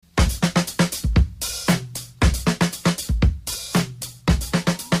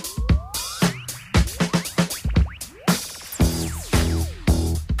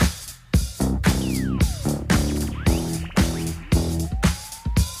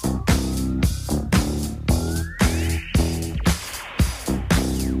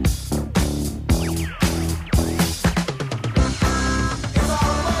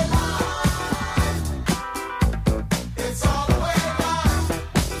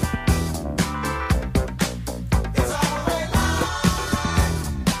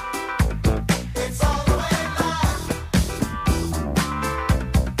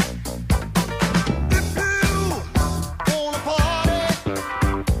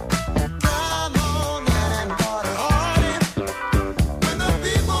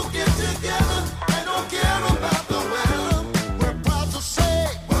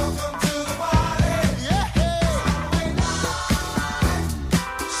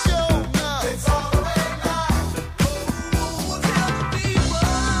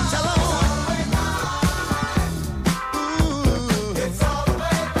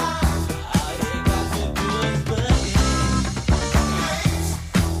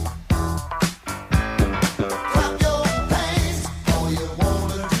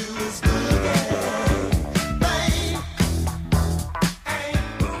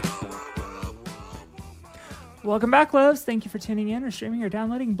Welcome back, loves. Thank you for tuning in or streaming or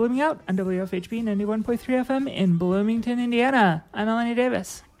downloading Blooming Out on WFHB 91.3 FM in Bloomington, Indiana. I'm Melanie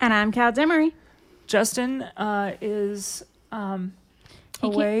Davis. And I'm Demaree. Justin is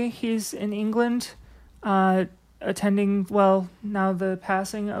away. He's in England attending, now the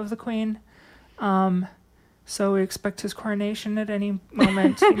passing of the Queen. So we expect his coronation at any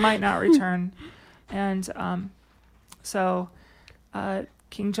moment. He might not return. And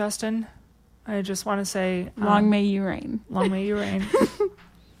King Justin, I just want to say... long may you reign. Long may you reign.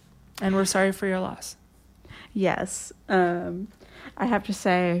 And we're sorry for your loss. Yes. I have to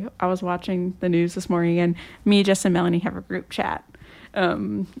say, I was watching the news this morning, and me, Jess, and Melanie have a group chat.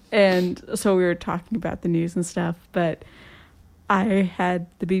 And so we were talking about the news and stuff, but I had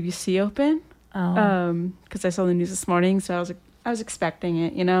the BBC open because I saw the news this morning, so I was expecting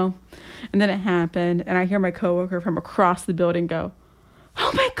it, you know? And then it happened, and I hear my coworker from across the building go,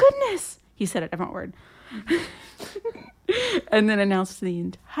 "Oh my goodness!" He said a different word. And then announced to the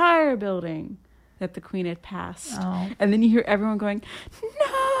entire building that the Queen had passed. Oh. And then you hear everyone going,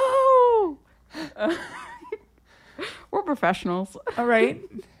 "No!" We're professionals. All right.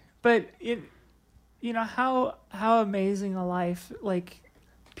 But how amazing a life, like,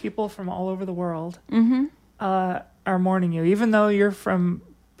 people from all over the world are mourning you, even though you're from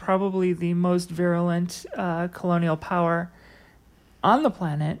probably the most virulent colonial power on the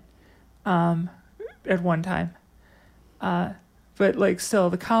planet at one time. But, like, still,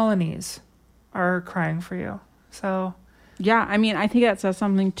 the colonies are crying for you. So... yeah, I mean, I think that says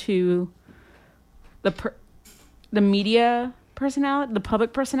something to the media personality, the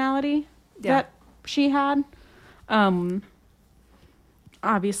public personality that she had.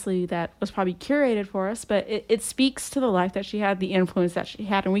 Obviously, that was probably curated for us, but it speaks to the life that she had, the influence that she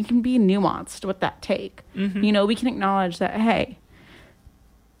had, and we can be nuanced with that take. Mm-hmm. You know, we can acknowledge that, hey,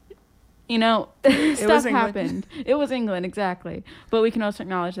 you know, stuff happened. It was England, exactly. But we can also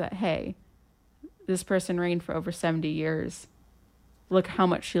acknowledge that, hey, this person reigned for over 70 years. Look how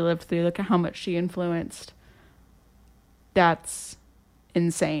much she lived through. Look at how much she influenced. That's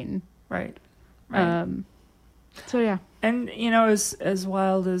insane. Right. So, yeah. And, you know, as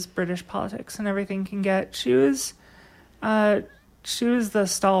wild as British politics and everything can get, she was the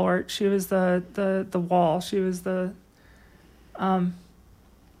stalwart. She was the wall. She was the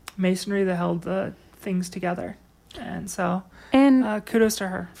masonry that held the things together. And so kudos to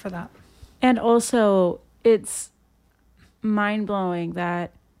her for that. And also, it's mind-blowing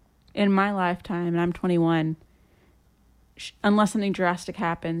that in my lifetime, and I'm 21, unless something drastic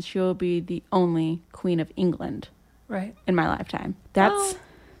happens, she will be the only Queen of England. Right. In my lifetime.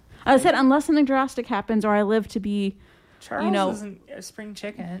 I said, unless something drastic happens or I live to be, Charles isn't a spring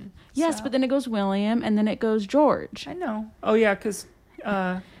chicken. Yes, so. But then it goes William and then it goes George. I know. Oh, yeah, because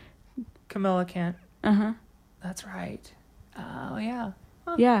Camilla can't. Uh-huh. That's right. Oh, yeah.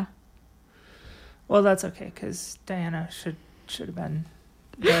 Huh. Yeah. Well, that's okay, because Diana should have been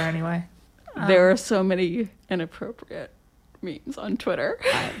there anyway. There are so many inappropriate memes on Twitter.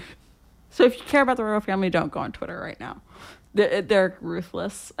 So if you care about the royal family, don't go on Twitter right now. They're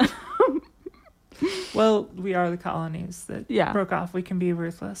ruthless. Well, we are the colonies that broke off. We can be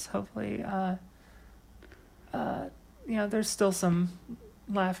ruthless, hopefully. There's still some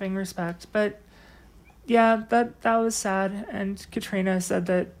laughing respect. But, yeah, that was sad. And Katrina said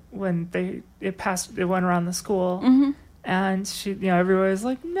that when it went around the school. Mm-hmm. And she, everyone was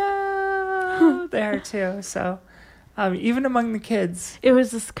like, no, there too. So... even among the kids. It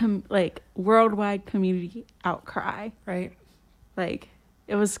was this, worldwide community outcry. Right. Like,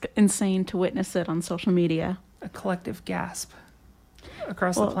 it was insane to witness it on social media. A collective gasp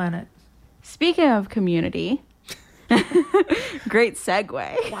across the planet. Speaking of community, great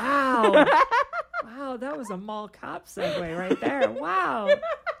segue. Wow. Wow, that was a mall cop segue right there. Wow.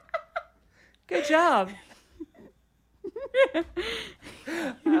 Good job.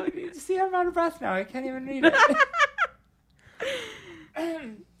 See, I'm out of breath now. I can't even read it.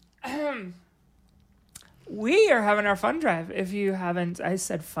 We are having our fun drive. If you haven't, I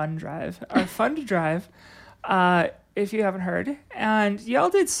said fun drive. Our fun drive, if you haven't heard. And y'all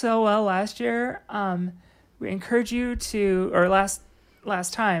did so well last year. We encourage you to, or last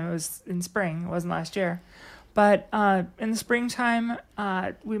time, it was in spring, it wasn't last year. But in the springtime,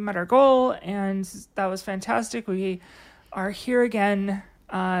 we met our goal, and that was fantastic. We are here again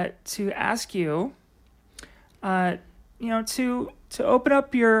to ask you, to open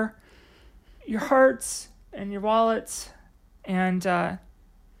up your hearts and your wallets, and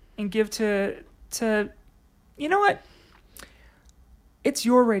give to you know what? It's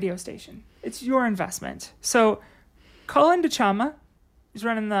your radio station. It's your investment. So call into Chama. He's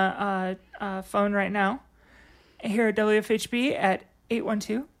running the phone right now. here at WFHB at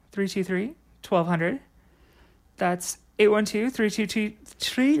 812-323-1200. That's 812-323...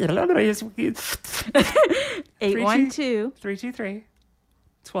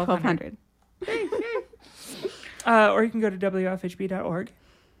 812-323-1200. Or you can go to WFHB.org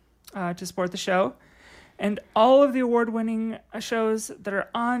to support the show. And all of the award-winning shows that are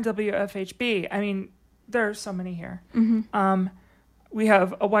on WFHB. I mean, there are so many here. Mm-hmm. We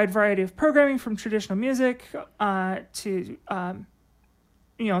have a wide variety of programming from traditional music to,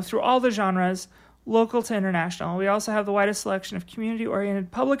 through all the genres, local to international. We also have the widest selection of community-oriented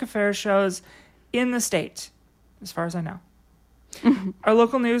public affairs shows in the state, as far as I know. Our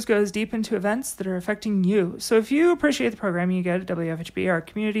local news goes deep into events that are affecting you. So if you appreciate the programming you get at WFHB, our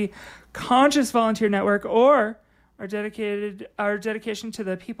community conscious volunteer network, or our dedication to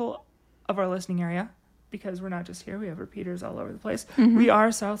the people of our listening area, because we're not just here, we have repeaters all over the place. Mm-hmm. We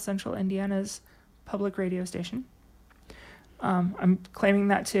are South Central Indiana's public radio station. I'm claiming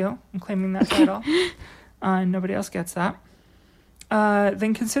that too. I'm claiming that title. Nobody else gets that.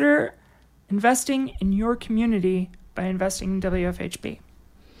 Then consider investing in your community by investing in WFHB.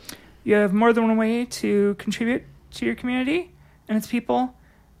 You have more than one way to contribute to your community and its people,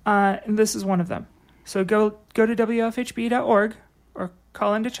 and this is one of them. So go to WFHB.org or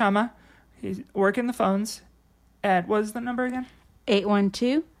call into Chama. He's working the phones at, what is the number again?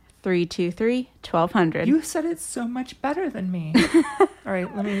 812-323-1200. You said it so much better than me. All right,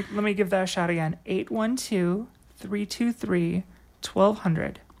 let me give that a shot again.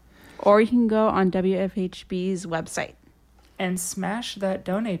 812-323-1200. Or you can go on WFHB's website and smash that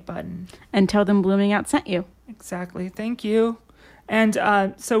donate button and tell them Blooming Out sent you. Exactly. Thank you. And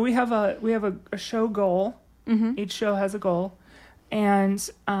so we have a show goal. Mm-hmm. Each show has a goal, and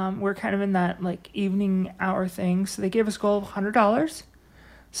we're kind of in that like evening hour thing. So they gave us a goal of $100.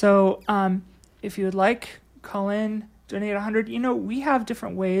 So if you would like, call in, donate $100. We have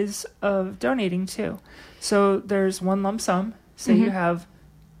different ways of donating too. So there's one lump sum. Say Mm-hmm. you have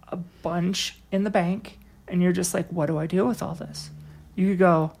a bunch in the bank and you're just like, what do I do with all this? You could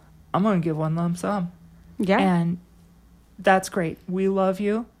go, I'm going to give one lump sum. Yeah. And that's great. We love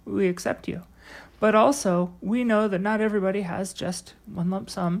you. We accept you. But also, we know that not everybody has just one lump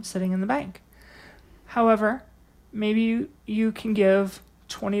sum sitting in the bank. However, maybe you can give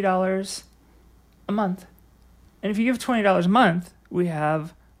 $20 a month. And if you give $20 a month, we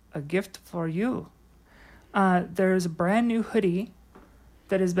have a gift for you. There's a brand new hoodie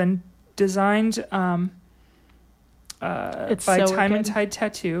that has been designed by so Time and wicked. Tide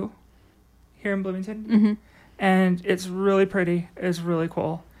Tattoo here in Bloomington. Mm-hmm. And it's really pretty. It's really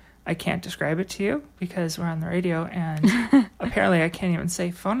cool. I can't describe it to you because we're on the radio and apparently I can't even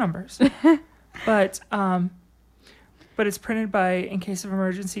say phone numbers. But it's printed by In Case of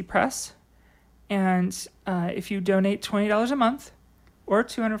Emergency Press. And if you donate $20 a month or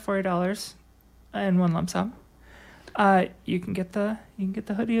 $240 in one lump sum, you can get the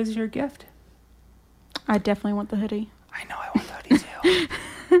hoodie as your gift. I definitely want the hoodie. I know I want the hoodie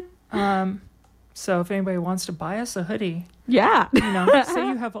too. So if anybody wants to buy us a hoodie, Yeah. say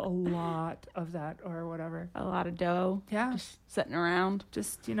you have a lot of that or whatever. A lot of dough. Yeah. Just sitting around.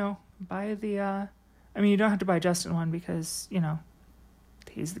 Just, buy the, you don't have to buy Justin one because,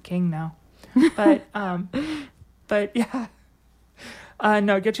 he's the king now. But yeah.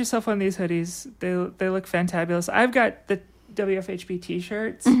 No, get yourself one of these hoodies. They look fantabulous. I've got the WFHB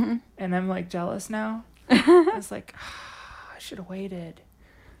t-shirts Mm-hmm. and I'm like jealous now. I was like, I should have waited.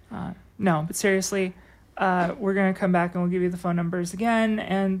 No, but seriously, we're going to come back and we'll give you the phone numbers again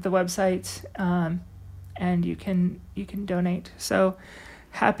and the website, and you can donate. So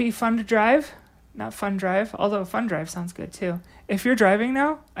happy Fun to Drive, not Fun Drive, although Fun Drive sounds good too. If you're driving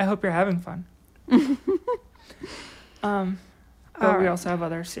now, I hope you're having fun. But we also have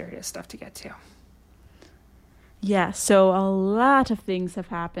other serious stuff to get to. Yeah, so a lot of things have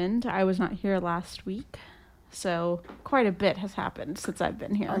happened. I was not here last week, so quite a bit has happened since I've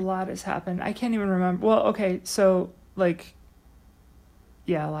been here. A lot has happened. I can't even remember. Well, okay, so a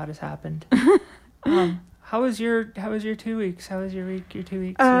lot has happened. How was your 2 weeks? How was your week? Your 2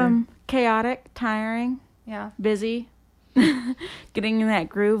 weeks? Chaotic, tiring, Yeah. busy, getting in that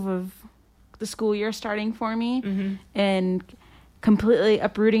groove of the school year starting for me, Mm-hmm. and completely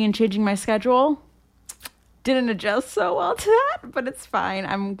uprooting and changing my schedule. Didn't adjust so well to that, but it's fine.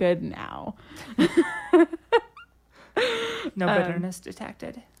 I'm good now. No bitterness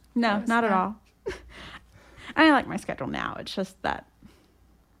detected. No, not at all. I like my schedule now. It's just that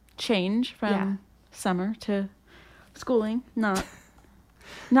change from summer to schooling. Not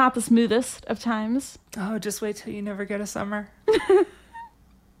the smoothest of times. Oh, just wait till you never get a summer.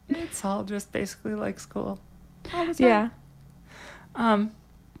 It's all just basically like school. all the time. Yeah.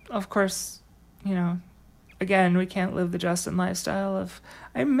 Of course, you know, again, we can't live the Justin lifestyle of,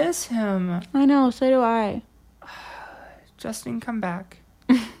 I miss him. I know, so do I. Justin, come back.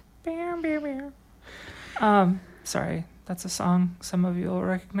 Sorry, that's a song. Some of you will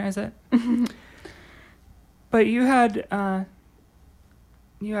recognize it. But you had I'm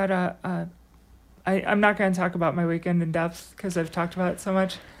not going to talk about my weekend in depth because I've talked about it so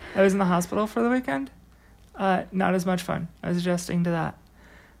much. I was in the hospital for the weekend. Not as much fun. I was adjusting to that.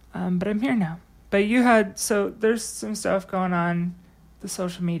 But I'm here now. But there's some stuff going on the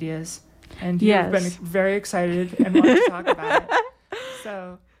social medias, and you've been very excited and want to talk about it.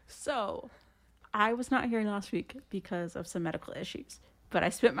 So, I was not here last week because of some medical issues, but I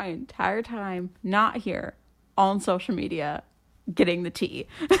spent my entire time not here on social media getting the tea.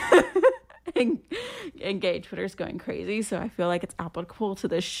 and gay Twitter's going crazy, so I feel like it's applicable to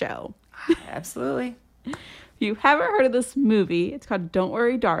this show. Absolutely. If you haven't heard of this movie, it's called Don't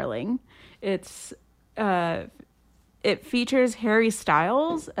Worry, Darling. It features Harry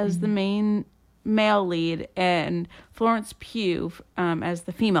Styles as the main male lead and Florence Pugh as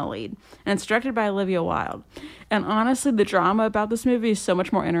the female lead, and it's directed by Olivia Wilde. And honestly, the drama about this movie is so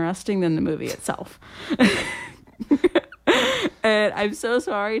much more interesting than the movie itself. And I'm so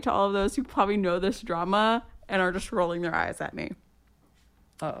sorry to all of those who probably know this drama and are just rolling their eyes at me.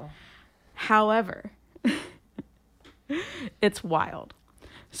 Uh-oh. However, it's wild.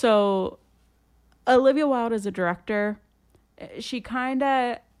 So Olivia Wilde is a director. She kind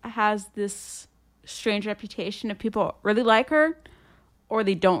of has this strange reputation of people really like her or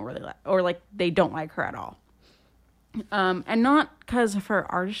they don't really like, or like they don't like her at all. And not because of her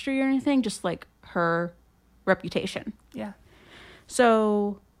artistry or anything, just like her reputation. Yeah.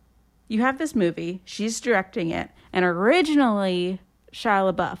 So you have this movie, she's directing it, and originally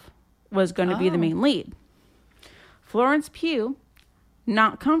Shia LaBeouf was going to be the main lead. Florence Pugh,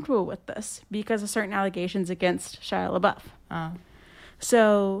 not comfortable with this because of certain allegations against Shia LaBeouf.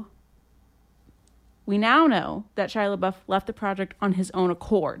 So we now know that Shia LaBeouf left the project on his own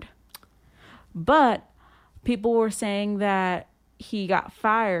accord. But people were saying that he got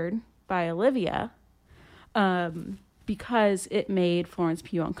fired by Olivia because it made Florence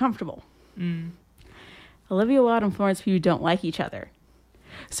Pugh uncomfortable. Olivia Wilde and Florence Pugh don't like each other.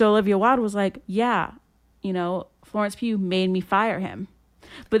 So Olivia Wilde was like, yeah, you know, Florence Pugh made me fire him.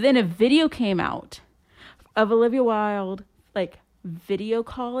 But then a video came out of Olivia Wilde, like, video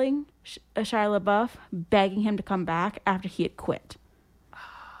calling Shia LaBeouf, begging him to come back after he had quit.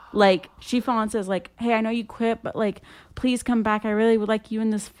 Like, she phone says, like, hey, I know you quit, but, like, please come back. I really would like you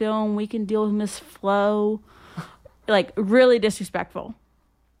in this film. We can deal with Miss Flo. Like, really disrespectful.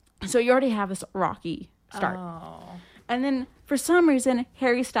 So you already have this rocky start. And then, for some reason,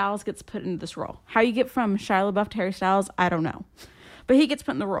 Harry Styles gets put into this role. How you get from Shia LaBeouf to Harry Styles, I don't know. But he gets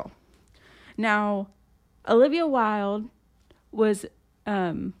put in the role. Now, Olivia Wilde was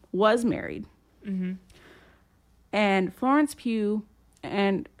married. And Florence Pugh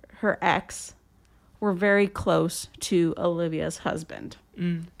and her ex were very close to Olivia's husband.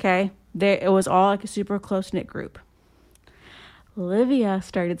 Okay? It was all like a super close-knit group. Olivia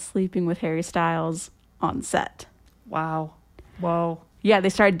started sleeping with Harry Styles on set. Wow. Whoa. Yeah, they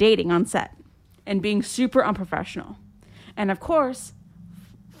started dating on set and being super unprofessional. And of course,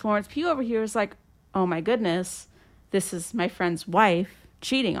 Florence Pugh over here is like, oh my goodness, this is my friend's wife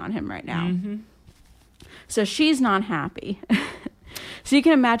cheating on him right now. So she's not happy. So you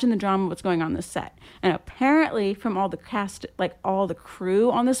can imagine the drama of what's going on this set. And apparently from all the cast, like all the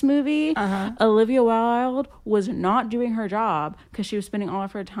crew on this movie, Olivia Wilde was not doing her job because she was spending all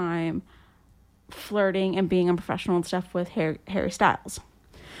of her time flirting and being unprofessional and stuff with Harry Styles.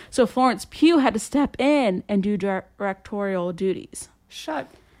 So Florence Pugh had to step in and do directorial duties.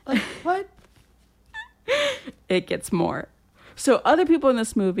 Like, what? It gets more. So other people in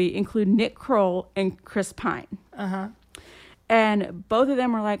this movie include Nick Kroll and Chris Pine. And both of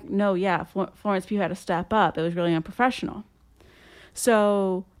them were like, no, yeah, Florence Pugh had to step up. It was really unprofessional.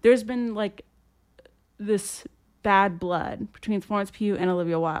 So there's been like this bad blood between Florence Pugh and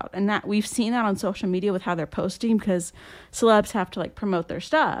Olivia Wilde. And that we've seen that on social media with how they're posting because celebs have to like promote their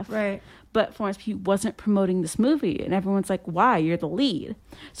stuff. Right. But Florence Pugh wasn't promoting this movie. And everyone's like, why? You're the lead.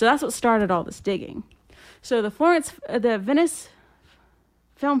 So that's what started all this digging. So the Venice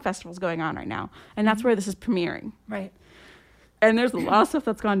Film Festival is going on right now. And that's where this is premiering. Right. And there's a lot of stuff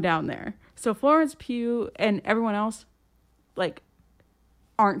that's gone down there. So Florence Pugh and everyone else, like,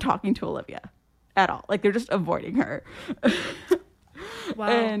 aren't talking to Olivia at all. Like, they're just avoiding her. Wow.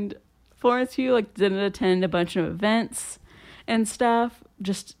 And Florence Pugh, like, didn't attend a bunch of events. and stuff.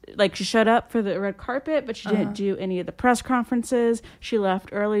 Just like she showed up for the red carpet, but she didn't do any of the press conferences. She left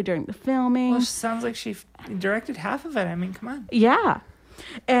early during the filming. Well, it sounds like she directed half of it. I mean, come on. Yeah.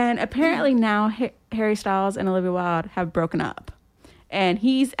 And apparently now Harry Styles and Olivia Wilde have broken up. And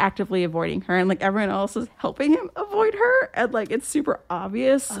he's actively avoiding her, and like everyone else is helping him avoid her, and like it's super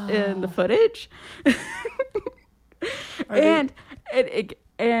obvious in the footage. And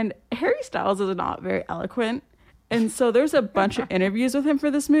Harry Styles is not very eloquent, and so there's a bunch of interviews with him for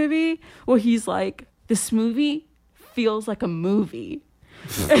this movie where he's like, "This movie feels like a movie."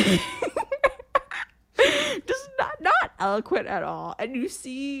 Just not eloquent at all. And you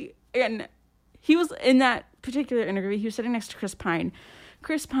see, and he was in that particular interview, he was sitting next to Chris Pine.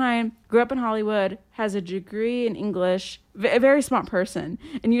 Chris Pine grew up in Hollywood, has a degree in English, a very smart person,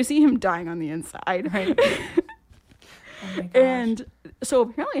 and you see him dying on the inside. Right. Oh my gosh. And so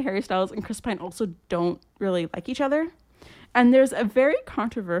apparently Harry Styles and Chris Pine also don't really like each other. And there's a very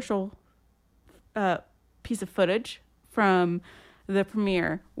controversial piece of footage from the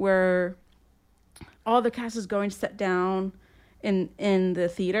premiere where all the cast is going to sit down in the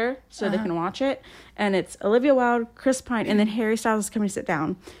theater so they can watch it, and it's Olivia Wilde, Chris Pine, and then Harry Styles is coming to sit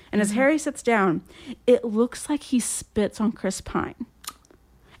down. And as Harry sits down, it looks like he spits on Chris Pine,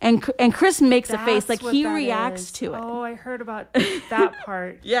 and Chris makes a face like he reacts to it. Oh, I heard about that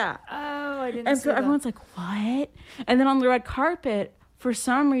part. Yeah. Oh, I didn't. And so everyone's like, "What?" And then on the red carpet, for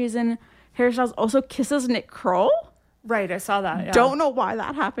some reason, Harry Styles also kisses Nick Kroll. Right, I saw that. Yeah. Don't know why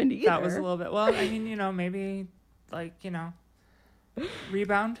that happened either. That was a little bit. Well, I mean, maybe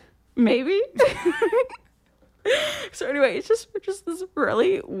rebound. Maybe. So anyway, it's just this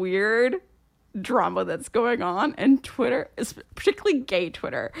really weird drama that's going on, and Twitter, particularly gay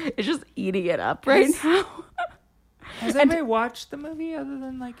Twitter, is just eating it up right now. Has anybody watched the movie other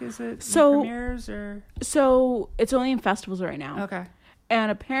than is it premieres or? So it's only in festivals right now. Okay.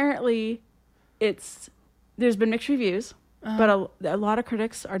 And apparently, there's been mixed reviews. But a lot of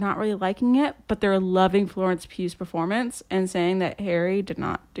critics are not really liking it, but they're loving Florence Pugh's performance and saying that Harry did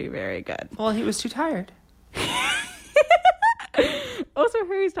not do very good. Well, he was too tired. Also,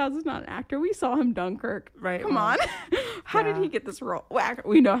 Harry Styles is not an actor. We saw him Dunkirk. Right. Come on. How did he get this role? Well,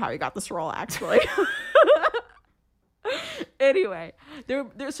 we know how he got this role, actually. Anyway, they're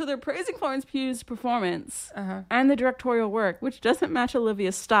praising Florence Pugh's performance and the directorial work, which doesn't match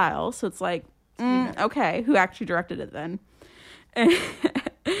Olivia's style. So it's like, okay, who actually directed it then?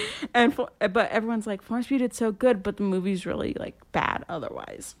 But everyone's like, Florence Pugh did so good, but the movie's really like bad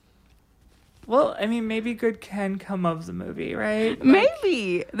otherwise. Well, I mean, maybe good can come of the movie, right?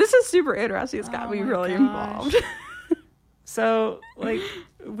 Maybe. This is super interesting. It's got me really involved. So,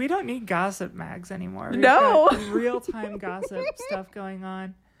 we don't need gossip mags anymore. We've got real-time gossip stuff going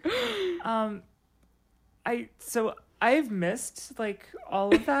on. I've missed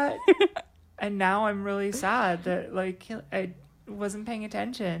all of that. And now I'm really sad that I wasn't paying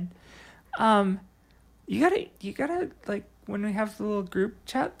attention. You gotta when we have the little group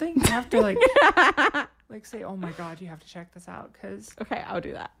chat thing, you have to say, "Oh my God, you have to check this out." Okay, I'll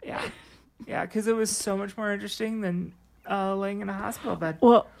do that. Yeah, because it was so much more interesting than laying in a hospital bed.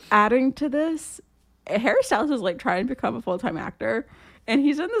 Well, adding to this, Harry Styles is trying to become a full-time actor, and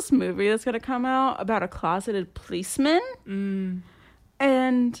he's in this movie that's gonna come out about a closeted policeman,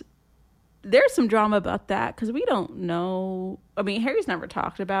 and there's some drama about that because we don't know. I mean, Harry's never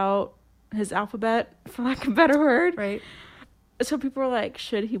talked about his alphabet, for lack of a better word. Right. So people are like,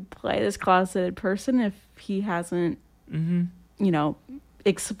 should he play this closeted person if he hasn't,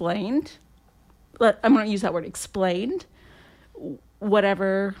 explained? I'm going to use that word, explained,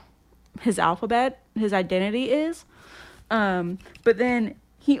 whatever his alphabet, his identity is. But then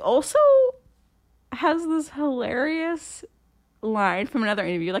he also has this hilarious line from another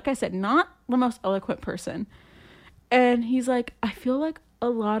interview. Like I said, not the most eloquent person. And he's like, I feel like a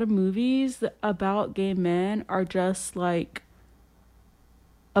lot of movies about gay men are just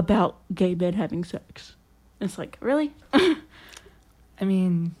about gay men having sex. And it's like, really? I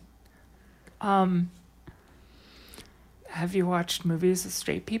mean, have you watched movies with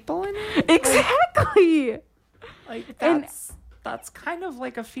straight people in it? Exactly. That's kind of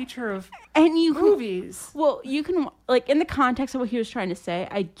a feature of movies. Well, you can, in the context of what he was trying to say,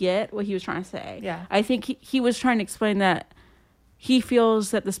 I get what he was trying to say. Yeah. I think he was trying to explain that he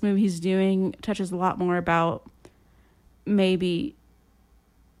feels that this movie he's doing touches a lot more about maybe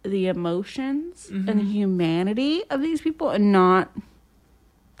the emotions and the humanity of these people and not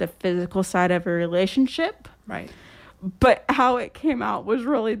the physical side of a relationship. Right. But how it came out was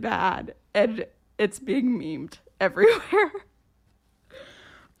really bad, and it's being memed everywhere.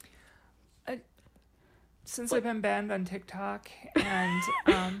 since I've been banned on TikTok and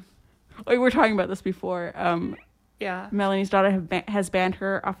we were talking about this before. Yeah. Melanie's daughter has banned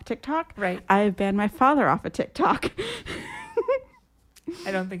her off of TikTok. Right. I have banned my father off of TikTok.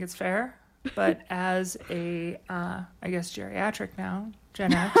 I don't think it's fair, but as a, I guess geriatric now,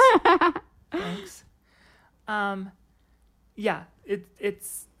 Gen X, thanks. Yeah, it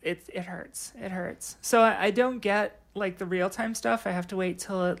hurts. It hurts. So I don't get like the real time stuff. I have to wait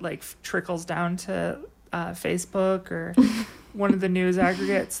till it like trickles down to Facebook or one of the news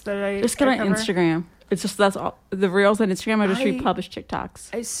aggregates that I just get on cover. Instagram. It's just that's all the reels on Instagram are just republished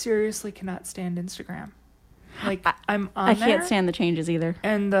TikToks. I seriously cannot stand Instagram. Like I'm on I there, can't stand the changes either.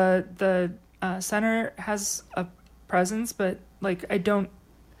 and the center has a presence, but like I don't.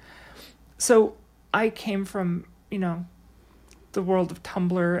 So I came from the world of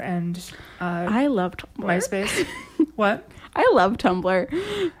Tumblr and I love Tumblr. MySpace. What? I love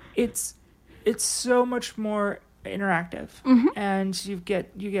Tumblr. It's so much more interactive, and you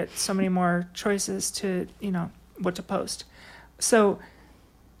get so many more choices to what to post. So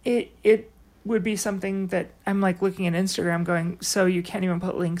it would be something that I'm like looking at Instagram going, so you can't even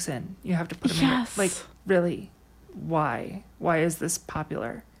put links in, you have to put them in. Like, really, why is this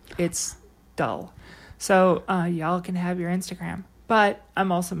popular? It's dull. So y'all can have your Instagram, but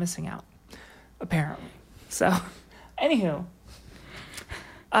I'm also missing out apparently. So anywho,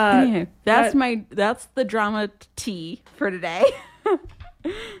 that's the drama tea for today.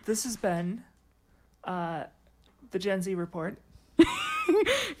 This has been the Gen Z report.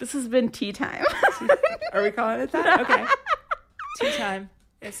 This has been tea time. Are we calling it that? Okay. Tea time.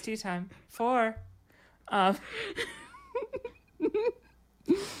 It's tea time. 4.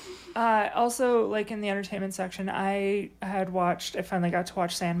 Also, like in the entertainment section, I finally got to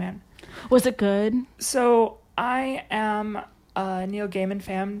watch Sandman. Was it good? So I am a Neil Gaiman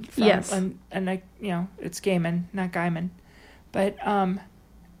fan. Yes. And I, it's Gaiman, not Gaiman. But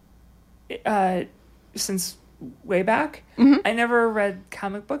since way back, I never read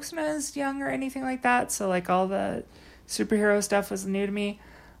comic books when I was young or anything like that. So like all the superhero stuff was new to me.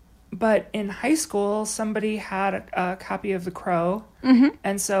 But in high school, somebody had a copy of The Crow.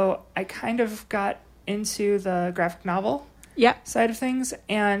 And so I kind of got into the graphic novel side of things.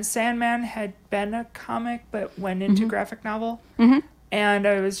 And Sandman had been a comic, but went into graphic novel. And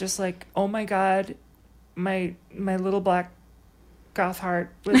I was just like, oh my God, my little black goth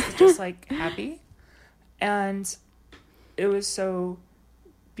heart was just like happy. And it was so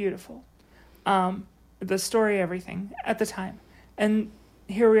beautiful. The story, everything at the time. And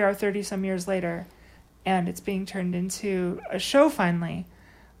here we are 30 some years later, and it's being turned into a show finally.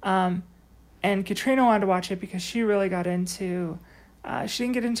 And Katrina wanted to watch it because she really got into, she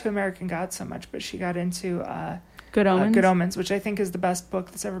didn't get into American Gods so much, but she got into Good Omens. Good Omens, which I think is the best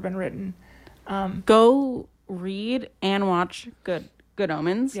book that's ever been written. Go read and watch Good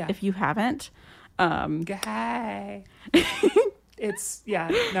Omens if you haven't. Hey. It's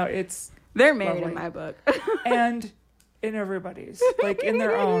they're married lovely. in my book. And in everybody's, like in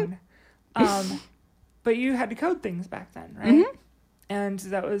their own. But you had to code things back then, right? And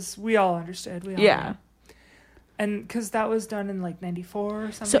that was, we all understood. We all knew. And because that was done in like 94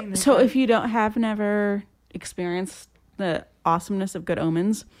 or something. So if you have never experienced the awesomeness of Good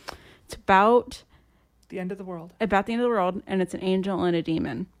Omens, it's about the end of the world. About the end of the world, and it's an angel and a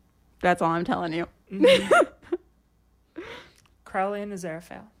demon. That's all I'm telling you. Crowley and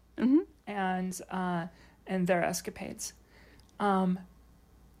Aziraphale. And their escapades.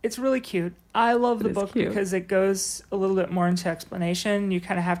 It's really cute. I love the book because it goes a little bit more into explanation. You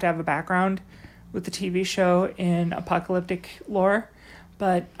kind of have to have a background with the TV show in apocalyptic lore,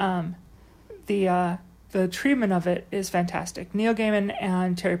 but the treatment of it is fantastic. Neil Gaiman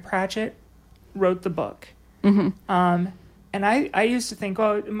and Terry Pratchett wrote the book. And I used to think,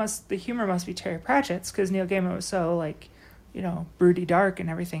 well, the humor must be Terry Pratchett's because Neil Gaiman was so like, broody dark and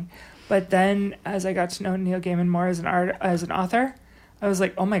everything. But then as I got to know Neil Gaiman more as an author, I was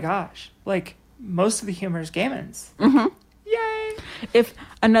like, oh my gosh, like most of the humor is Gaiman's. Yay! If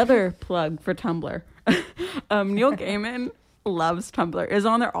another plug for Tumblr, Neil Gaiman loves Tumblr, is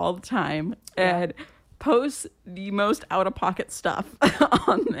on there all the time, and posts the most out-of-pocket stuff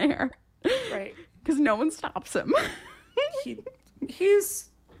on there. Right. Because no one stops him. He's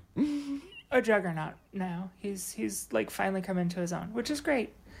a juggernaut now. He's like finally come into his own, which is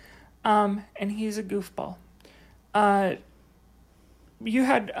great. And he's a goofball. You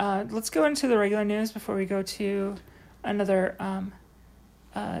had, let's go into the regular news before we go to another,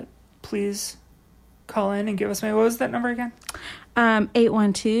 please call in and give us what was that number again?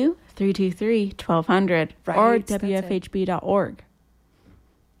 812-323-1200 or WFHB.org.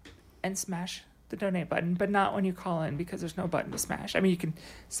 And smash the donate button, but not when you call in because there's no button to smash. I mean, you can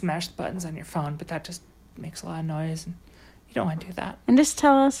smash the buttons on your phone, but that just makes a lot of noise, and you don't want to do that. And just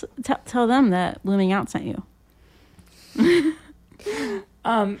tell them that Blooming Out sent you.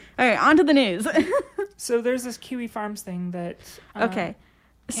 All right, on to the news. So there's this Kiwi Farms thing that okay.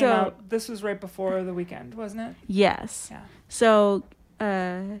 came out. This was right before the weekend, wasn't it? Yes. Yeah. So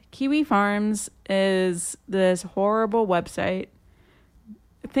Kiwi Farms is this horrible website.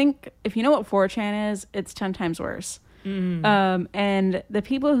 I think if you know what 4chan is, it's 10 times worse. And the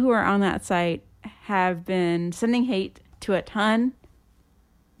people who are on that site have been sending hate to a ton,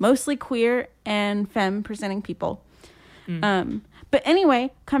 mostly queer and femme presenting people. But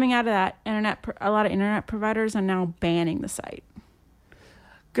anyway, coming out of that, a lot of internet providers are now banning the site.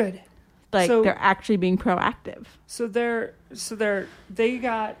 Good. They're actually being proactive. So they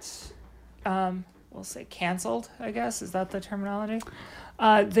got, we'll say canceled, I guess. Is that the terminology?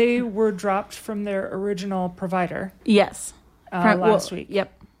 They were dropped from their original provider. Yes. Last week.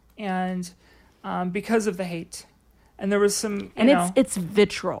 Yep. And because of the hate. And there was some, it's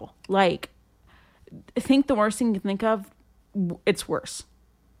vitriol. Like, I think the worst thing you can think of, it's worse.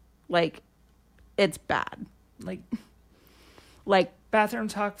 Like, it's bad. Like bathroom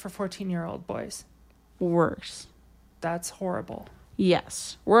talk for 14-year-old boys. Worse. That's horrible.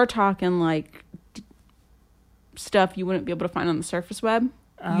 Yes. We're talking like stuff you wouldn't be able to find on the surface web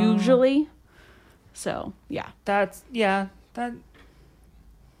usually. So, yeah. That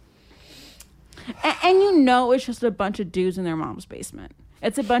and it's just a bunch of dudes in their mom's basement.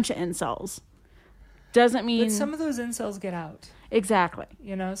 It's a bunch of incels. Doesn't mean... But some of those incels get out. Exactly.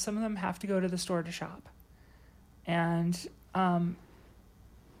 Some of them have to go to the store to shop. And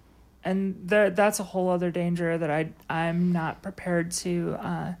that's a whole other danger that I'm not prepared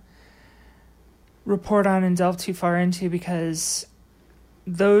to report on and delve too far into, because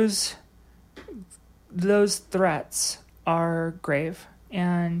those threats are grave,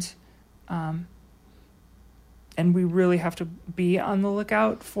 and we really have to be on the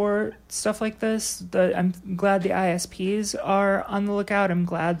lookout for stuff like this. I'm glad the ISPs are on the lookout. I'm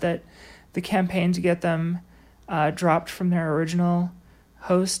glad that the campaign to get them dropped from their original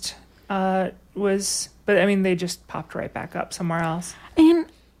host was, but I mean, they just popped right back up somewhere else. And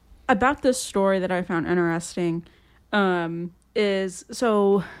about this story that I found interesting is,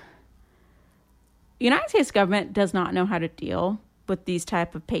 so United States government does not know how to deal with these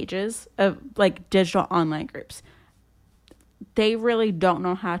type of pages of like digital online groups. They really don't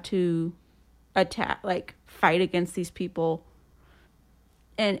know how to fight against these people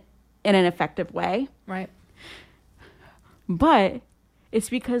in an effective way. Right. But it's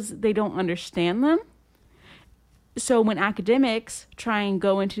because they don't understand them. So when academics try and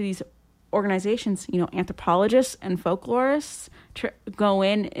go into these organizations, anthropologists and folklorists go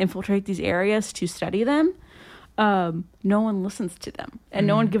in, infiltrate these areas to study them, no one listens to them, and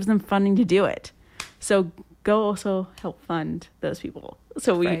no one gives them funding to do it. So go also help fund those people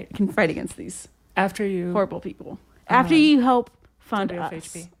so we can fight against these horrible people. After you help fund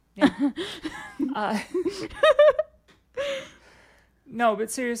WFHB. us. Yeah. No,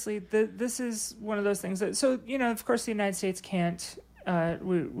 but seriously, this is one of those things that, so, of course the United States can't,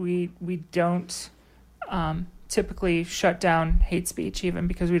 we don't typically shut down hate speech, even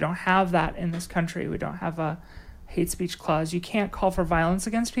because we don't have that in this country. We don't have a hate speech clause. You can't call for violence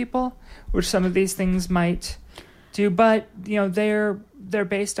against people, which some of these things might do, but they're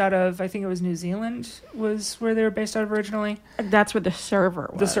based out of, I think it was New Zealand was where they were based out of originally. That's where the server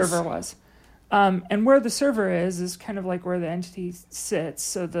was. And where the server is kind of like where the entity sits.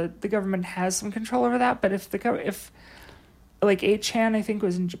 So the government has some control over that. But if like 8chan, I think,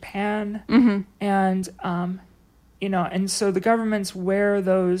 was in Japan, and and so the governments where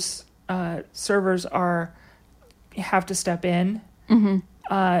those servers are have to step in,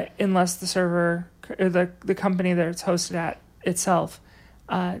 unless the server or the company that it's hosted at itself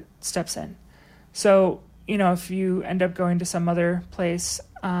steps in. So if you end up going to some other place,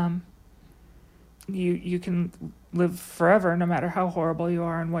 you can live forever, no matter how horrible you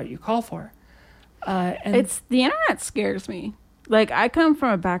are and what you call for. And it's the internet scares me. Like, I come from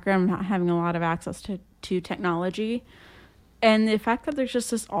a background of not having a lot of access to technology, and the fact that there's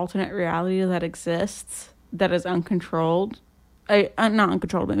just this alternate reality that exists that is uncontrolled, not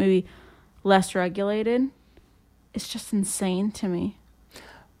uncontrolled, but maybe less regulated, it's just insane to me.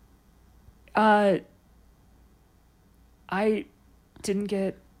 I didn't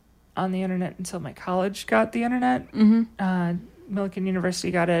get on the internet until my college got the internet. Millikan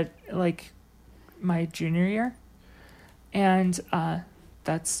University got it like my junior year, and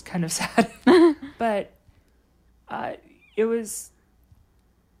that's kind of sad. But it was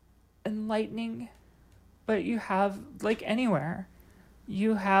enlightening, but you have, like anywhere,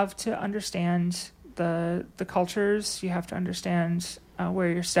 you have to understand the cultures. You have to understand where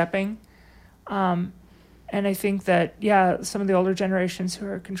you're stepping. And I think that, some of the older generations who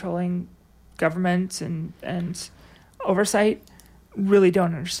are controlling government and oversight really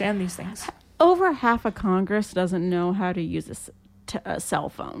don't understand these things. Over half of Congress doesn't know how to use a cell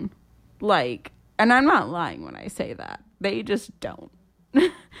phone. Like, and I'm not lying when I say that. They just don't.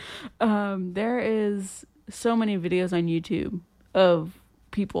 There is so many videos on YouTube of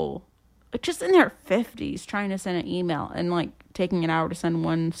people just in their 50s trying to send an email and like taking an hour to send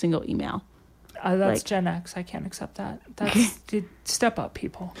one single email. That's like, Gen X. I can't accept that. That's step up,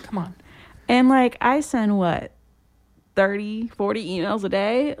 people. Come on. And like I send 30, 40 emails a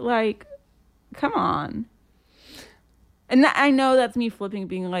day. Like, come on. And I know that's me flipping,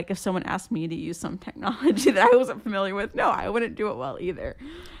 being like, if someone asked me to use some technology that I wasn't familiar with, no, I wouldn't do it well either.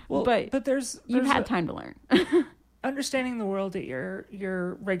 Well, but you've had time to learn. Understanding the world that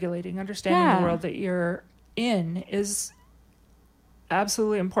you're regulating, understanding the world that you're in is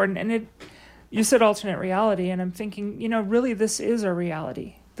absolutely important. And you said alternate reality, and I'm thinking, really this is a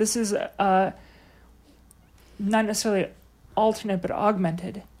reality. This is not necessarily alternate, but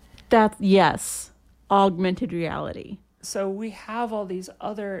augmented. Yes, augmented reality. So we have all these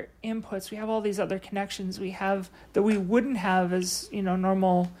other inputs, we have all these other connections we have that we wouldn't have as,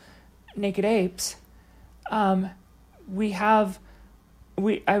 normal naked apes. I was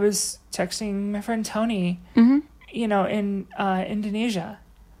texting my friend Tony, in Indonesia,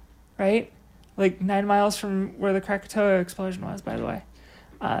 right? Like 9 miles from where the Krakatoa explosion was, by the way,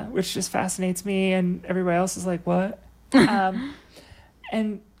 which just fascinates me, and everybody else is like, what? And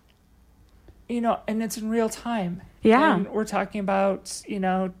it's in real time. Yeah. And we're talking about,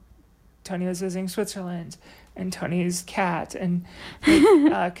 Tony was visiting Switzerland and Tony's cat, and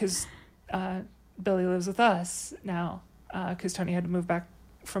because Billy lives with us now, because Tony had to move back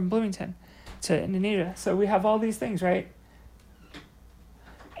from Bloomington to Indonesia. So we have all these things, right?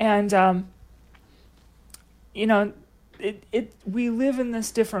 And, we live in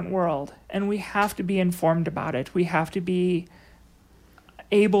this different world, and we have to be informed about it. We have to be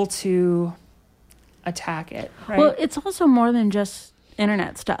able to attack it, right? Well, it's also more than just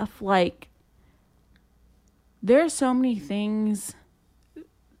internet stuff. Like, there are so many things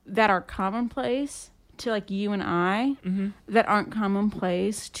that are commonplace to like you and I that aren't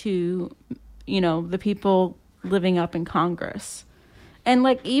commonplace to, the people living up in Congress. And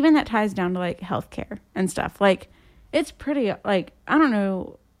like, even that ties down to like healthcare and stuff. Like, it's pretty, like, I don't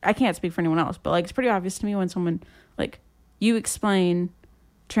know, I can't speak for anyone else, but like, it's pretty obvious to me when someone, like, you explain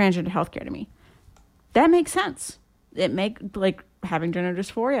transgender healthcare to me. That makes sense. Like, having gender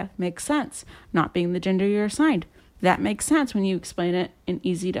dysphoria makes sense. Not being the gender you're assigned. That makes sense when you explain it in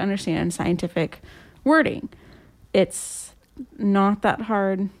easy to understand scientific wording. It's not that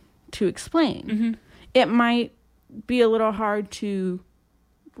hard to explain. It might be a little hard to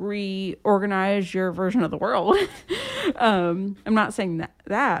reorganize your version of the world. I'm not saying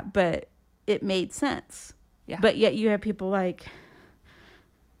that, but it made sense. Yeah. But yet you have people like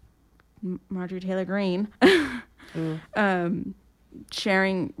Marjorie Taylor Greene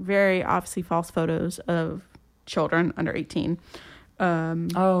sharing very obviously false photos of children under 18.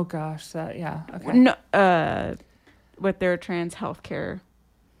 Oh gosh, okay. No, with their trans healthcare.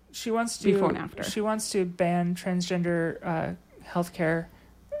 She wants to before and after. She wants to ban transgender healthcare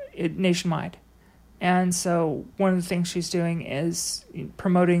nationwide, and so one of the things she's doing is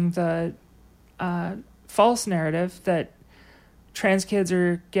promoting the false narrative that trans kids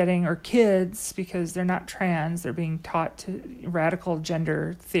are getting, or kids, because they're not trans, they're being taught to radical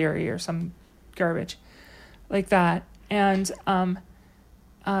gender theory or some garbage like that. And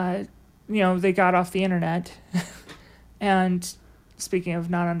they got off the internet. And speaking of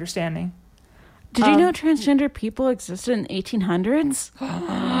not understanding, did you know transgender people existed in the 1800s?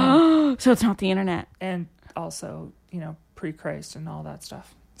 So it's not the internet. And also, pre-Christ and all that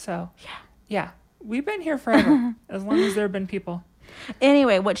stuff. So yeah, we've been here forever, as long as there have been people.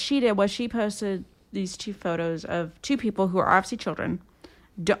 Anyway, what she did was she posted these two photos of two people who are obviously children.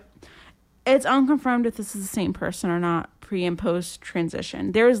 It's unconfirmed if this is the same person or not, pre and post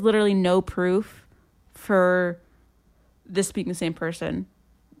transition. There is literally no proof for this being the same person.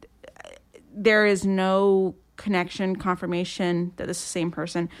 There is no connection, confirmation that this is the same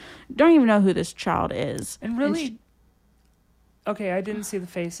person. Don't even know who this child is. And really, okay, I didn't see the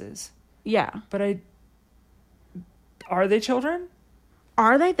faces. Yeah. But are they children?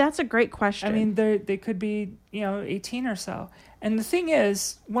 Are they? That's a great question. I mean, they could be, 18 or so. And the thing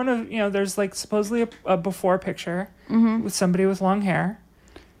is, there's like supposedly a before picture with somebody with long hair.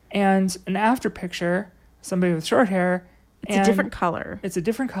 and an after picture, somebody with short hair. It's a different color. It's a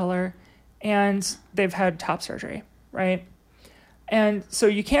different color, and they've had top surgery, right? And so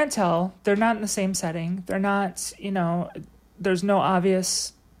you can't tell. They're not in the same setting. They're not, there's no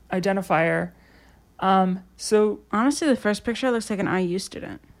obvious identifier. So honestly, the first picture looks like an IU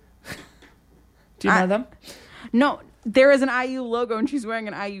student. Do you know them? No, there is an IU logo, and she's wearing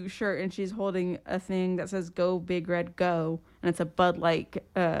an IU shirt, and she's holding a thing that says "Go Big Red Go," and it's a Bud Light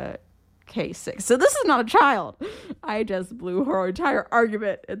K6. So this is not a child. I just blew her entire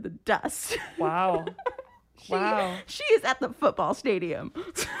argument in the dust. Wow. Wow. She is at the football stadium.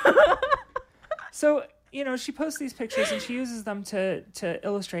 So, she posts these pictures and she uses them to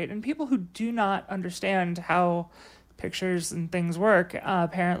illustrate. And people who do not understand how pictures and things work,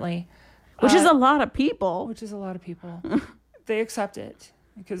 apparently. Which is a lot of people. They accept it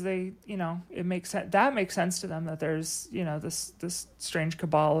because they, it makes sense. That makes sense to them that there's, this strange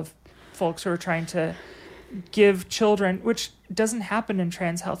cabal of folks who are trying to give children, which doesn't happen in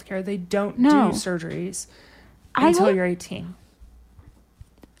trans healthcare. They don't do surgeries until you're 18.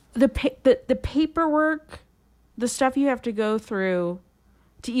 The paperwork, the stuff you have to go through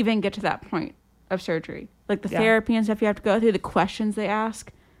to even get to that point of surgery, like the therapy and stuff you have to go through, the questions they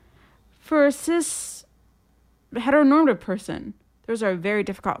ask. For a cis heteronormative person, those are very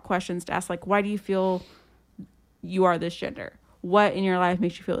difficult questions to ask. Like, why do you feel you are this gender? What in your life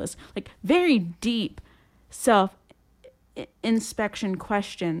makes you feel this? Like, very deep self-inspection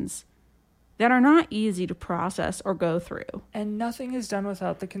questions that are not easy to process or go through. And nothing is done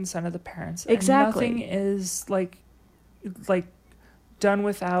without the consent of the parents. Exactly. And nothing is like done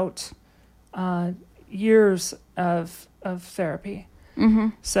without years of therapy. Mm-hmm.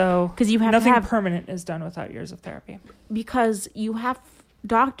 So because you have nothing to have, permanent is done without years of therapy. Because you have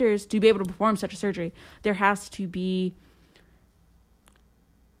doctors to be able to perform such a surgery. There has to be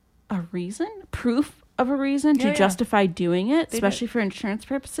a reason, proof of a reason to justify doing it, especially for insurance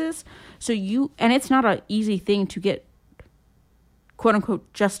purposes. So and it's not an easy thing to get quote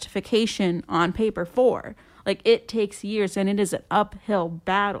unquote justification on paper for. Like, it takes years and it is an uphill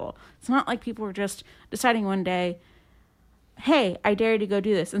battle. It's not like people are just deciding one day, hey, I dare you to go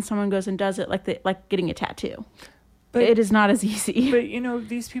do this, and someone goes and does it like getting a tattoo. But it is not as easy. But,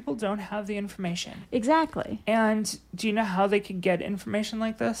 these people don't have the information. Exactly. And do you know how they could get information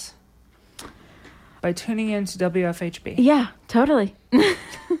like this? By tuning in to WFHB. Yeah, totally. If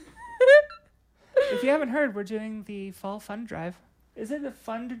you haven't heard, we're doing the Fall Fund Drive. Is it a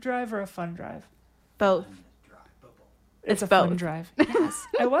fund drive or a fun drive? Both. It's a both. fun drive. Yes,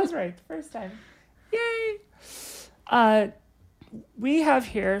 I was right the first time. Yay! We have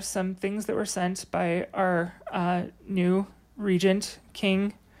here some things that were sent by our new regent,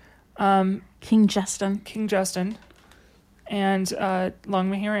 King Justin. And Long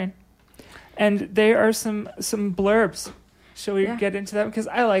May he reign. And they are some blurbs. Shall we get into them? Because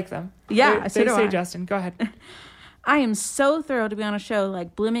I like them. Yeah, they say Justin. Go ahead. I am so thrilled to be on a show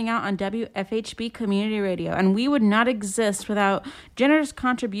like Blooming Out on WFHB Community Radio, and we would not exist without generous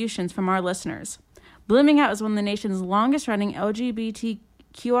contributions from our listeners. Blooming Out is one of the nation's longest-running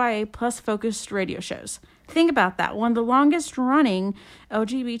LGBTQIA plus focused radio shows. Think about that. One of the longest-running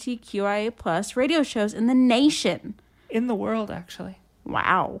LGBTQIA plus radio shows in the nation. In the world, actually.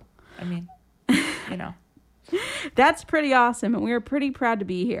 Wow. I mean, That's pretty awesome, and we are pretty proud to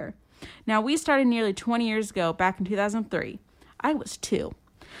be here. Now, we started nearly 20 years ago, back in 2003. I was 2.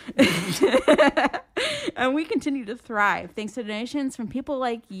 And we continue to thrive thanks to donations from people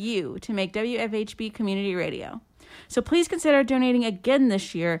like you to make WFHB Community Radio. So please consider donating again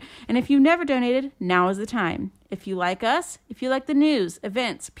this year. And if you've never donated, now is the time. If you like us, if you like the news,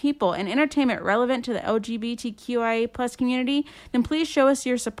 events, people, and entertainment relevant to the LGBTQIA plus community, then please show us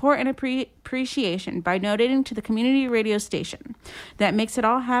your support and appreciation by donating to the community radio station. That makes it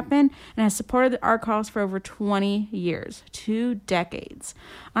all happen and has supported our cause for over 20 years, 2 decades.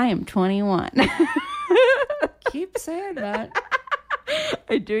 I am 21. Keep saying that.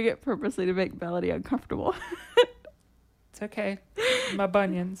 I'm doing it purposely to make Melanie uncomfortable. It's okay. My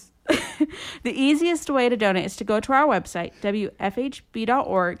bunions. The easiest way to donate is to go to our website,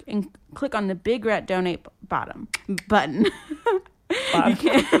 wfhb.org, and click on the big red donate button. You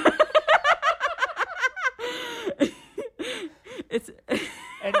can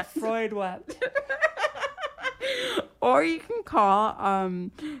And Freud wept. Or you can call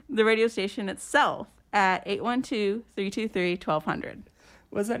the radio station itself at 812-323-1200.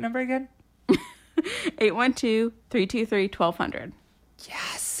 What's that number again? 812-323-1200.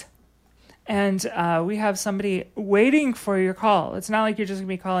 Yes. And we have somebody waiting for your call. It's not like you're just going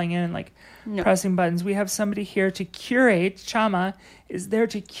to be calling in and like pressing buttons. We have somebody here to curate. Chama is there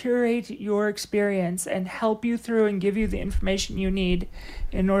to curate your experience and help you through and give you the information you need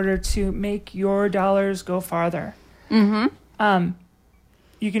in order to make your dollars go farther. Mm-hmm.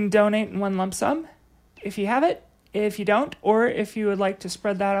 You can donate in one lump sum if you have it. If you don't, or if you would like to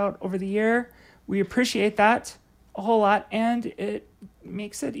spread that out over the year, we appreciate that a whole lot, and it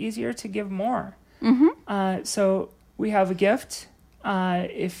makes it easier to give more. Mm-hmm. So we have a gift.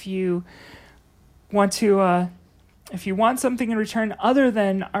 If you want something in return other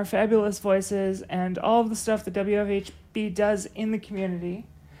than our fabulous voices and all of the stuff that WFHB does in the community,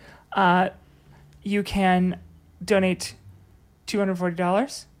 you can donate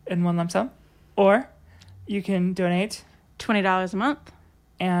 $240 in one lump sum, or you can donate $20 a month.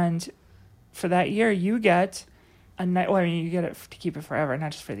 And for that year, you get a night. Well, I mean, you get it to keep it forever,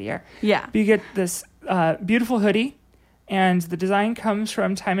 not just for the year. Yeah. But you get this beautiful hoodie, and the design comes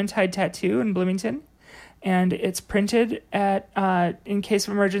from Time and Tide Tattoo in Bloomington, and it's printed at In Case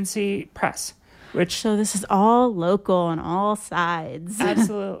of Emergency Press. So this is all local on all sides.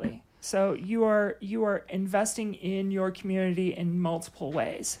 Absolutely. So you are investing in your community in multiple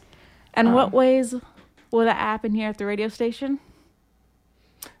ways. And what ways will that happen here at the radio station?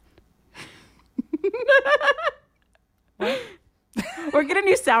 What? Or get a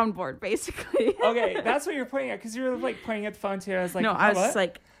new soundboard, basically. Okay, that's what you're pointing at, because you were like pointing at the phone too. I was like, no, I was just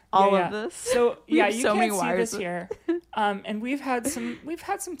like all of this. So yeah, you so can't many see wires this here. And we've had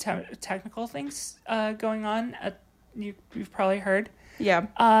some technical things going on. You've probably heard. Yeah.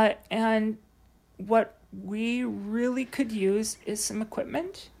 And what we really could use is some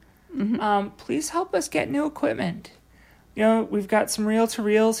equipment. Mm-hmm. Please help us get new equipment. You know, we've got some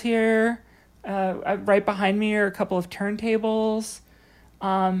reel-to-reels here. Right behind me are a couple of turntables.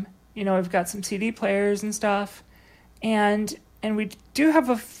 We've got some CD players and stuff. And we do have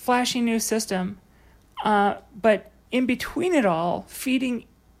a flashy new system. But in between it all,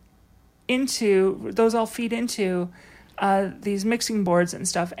 those all feed into these mixing boards and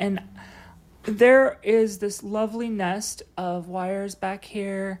stuff. And there is this lovely nest of wires back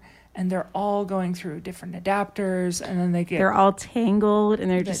here, and they're all going through different adapters, and then they're all tangled,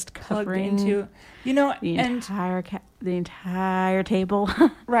 and they're just plugged covering into, the entire table.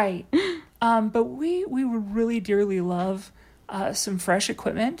 Right. But we would really dearly love some fresh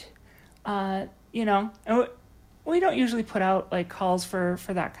equipment. And we don't usually put out like calls for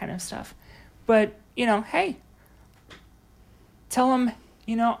that kind of stuff, but hey, tell them,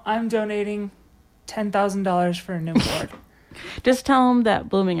 I'm donating $10,000 for a new board. Just tell them that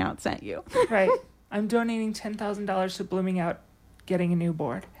BloomingOUT sent you. Right. I'm donating $10,000 to BloomingOUT getting a new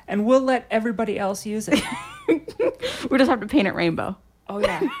board. And we'll let everybody else use it. We just have to paint it rainbow. Oh,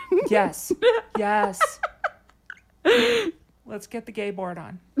 yeah. Yes. Yes. Let's get the gay board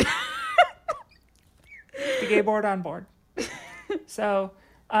on. The gay board on board. So,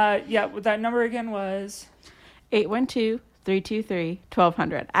 that number again was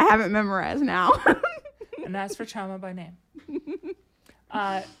 812-323-1200. I have it memorized now. And that's for Chama by name.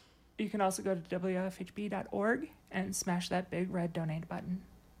 You can also go to wfhb.org and smash that big red donate button.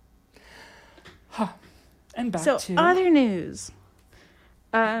 And back to other news.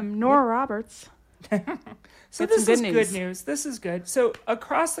 Nora Roberts. So this is good news. This is good. So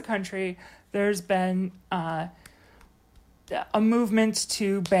across the country, there's been a movement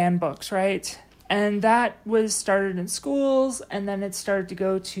to ban books, right? And that was started in schools, and then it started to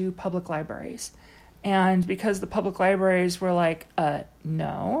go to public libraries. And because the public libraries were like,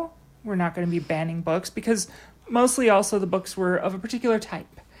 no, we're not going to be banning books, because mostly also the books were of a particular type.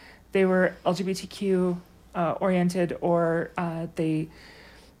 They were LGBTQ oriented, or they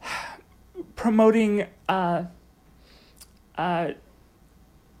promoting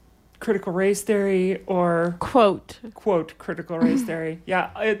critical race theory, or quote critical race theory.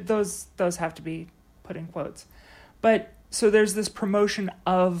 Yeah, those have to be put in quotes. But so there's this promotion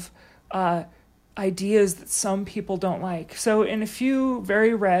of ideas that some people don't like. So in a few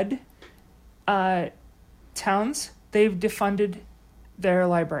very red towns, they've defunded their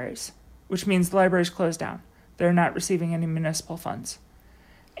libraries, which means the libraries closed down. They're not receiving any municipal funds.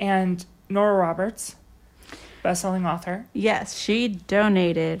 And Nora Roberts, best-selling author. Yes, she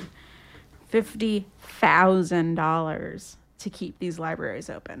donated $50,000 to keep these libraries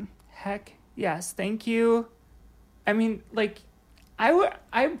open. Heck yes, thank you. I mean, like,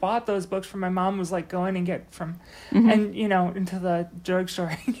 I bought those books from my mom, was like going and get from, and into the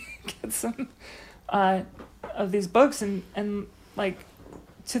drugstore and get some of these books, and like,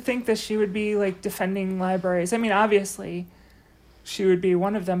 to think that she would be like defending libraries. I mean, obviously she would be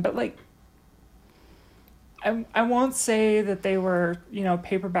one of them, but like, I won't say that they were,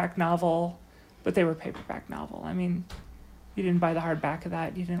 paperback novel, but they were paperback novel. I mean, you didn't buy the hardback of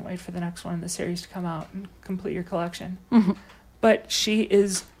that. You didn't wait for the next one in the series to come out and complete your collection. Mm-hmm. But she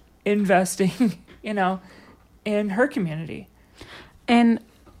is investing, in her community. And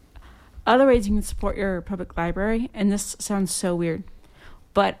other ways you can support your public library, and this sounds so weird,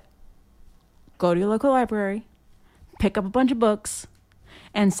 but go to your local library, pick up a bunch of books,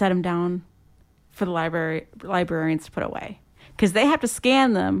 and set them down for the librarians to put away. Because they have to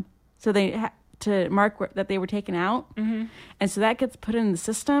scan them so they to mark that they were taken out. Mm-hmm. And so that gets put in the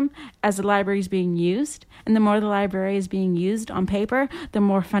system as the library is being used. And the more the library is being used on paper, the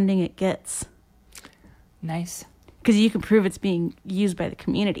more funding it gets. Nice. Because you can prove it's being used by the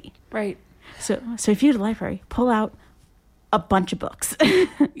community. Right. So if you go to the library, pull out a bunch of books.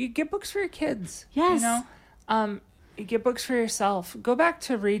 You get books for your kids. Yes. You get books for yourself. Go back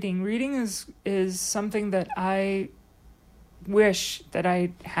to reading. Reading is something that I wish that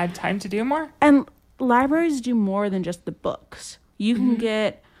I had time to do more. And libraries do more than just the books. You can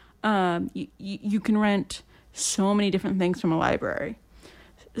get, you can rent so many different things from a library.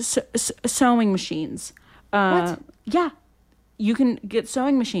 Sewing machines. What? Yeah. You can get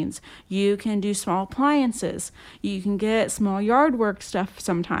sewing machines. You can do small appliances. You can get small yard work stuff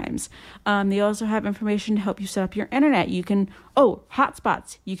sometimes. They also have information to help you set up your internet. You can,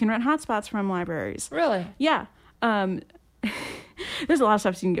 hotspots. You can rent hotspots from libraries. Really? Yeah. There's a lot of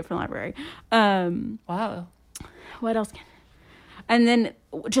stuff you can get from the library. Wow. What else? And then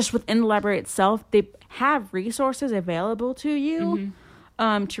just within the library itself, they have resources available to you.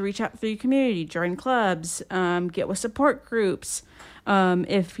 To reach out through your community, join clubs, get with support groups.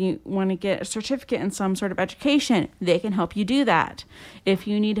 If you want to get a certificate in some sort of education, they can help you do that. If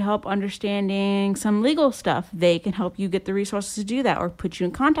you need help understanding some legal stuff, they can help you get the resources to do that or put you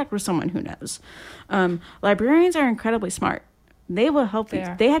in contact with someone who knows. Librarians are incredibly smart. They will help you.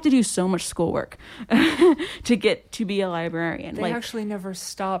 They have to do so much schoolwork to get to be a librarian. They actually never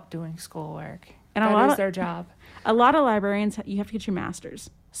stop doing schoolwork. And that is their job. A lot of librarians, you have to get your master's.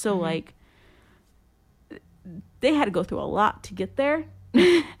 So, they had to go through a lot to get there.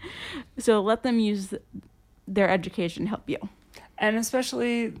 So let them use their education to help you. And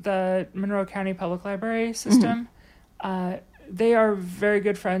especially the Monroe County Public Library system, they are very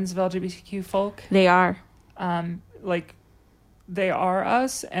good friends of LGBTQ folk. They are. They are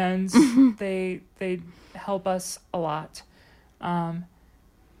us, and they help us a lot.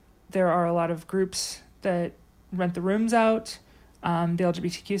 There are a lot of groups that rent the rooms out. The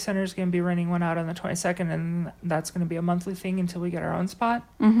LGBTQ Center is going to be renting one out on the 22nd, and that's going to be a monthly thing until we get our own spot.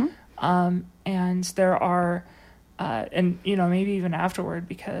 And there are, maybe even afterward,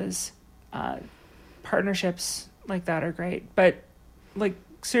 because partnerships like that are great. But,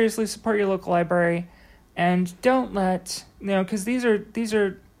 seriously, support your local library, and don't let, because these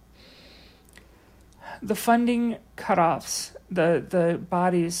are the funding cutoffs, the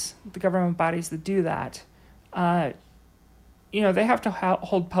bodies, the government bodies that do that. They have to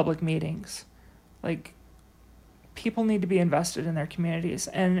hold public meetings. People need to be invested in their communities.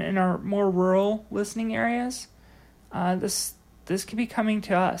 And in our more rural listening areas, this could be coming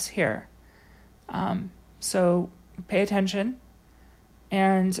to us here. So pay attention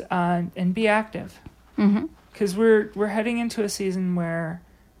and be active. Because we're heading into a season where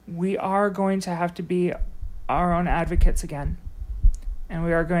we are going to have to be our own advocates again. And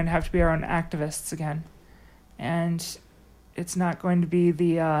we are going to have to be our own activists again. And it's not going to be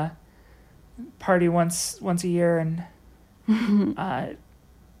the party once a year and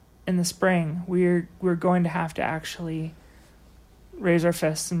in the spring. We're going to have to actually raise our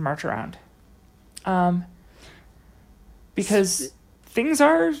fists and march around, because things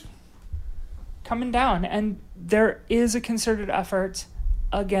are coming down, and there is a concerted effort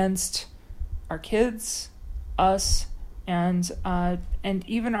against our kids, us, and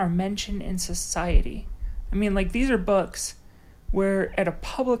even our mention in society. I mean, these are books where at a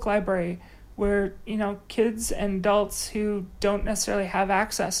public library where, kids and adults who don't necessarily have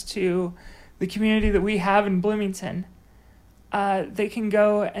access to the community that we have in Bloomington, they can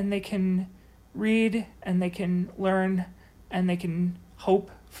go and they can read and they can learn and they can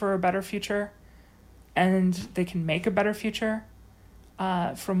hope for a better future, and they can make a better future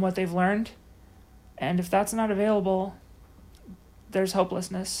from what they've learned. And if that's not available, there's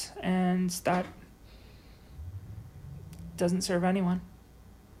hopelessness, and that doesn't serve anyone.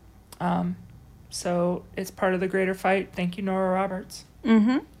 So it's part of the greater fight. Thank you, Nora Roberts.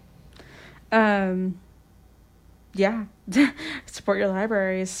 Yeah. Support your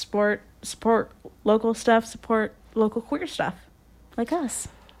libraries. Support local stuff. Support local queer stuff, like us.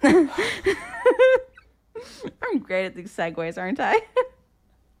 I'm great at these segues, aren't I?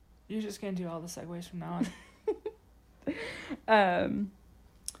 You're just going to do all the segues from now on.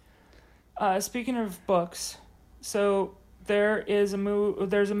 Speaking of books, so there's a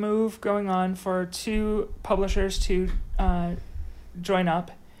move going on for 2 publishers to join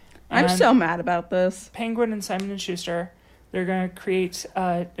up. I'm so mad about this. Penguin and Simon & Schuster. They're going to create...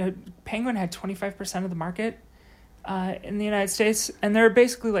 Penguin had 25% of the market in the United States, and there are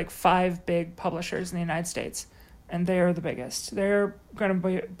basically like 5 big publishers in the United States, and they are the biggest. They're going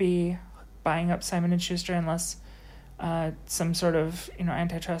to be buying up Simon & Schuster unless some sort of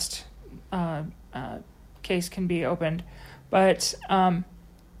antitrust case can be opened. But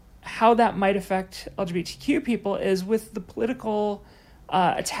how that might affect LGBTQ people is with the political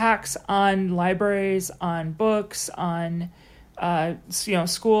attacks on libraries, on books, on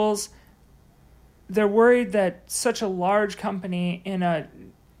schools. They're worried that such a large company in a,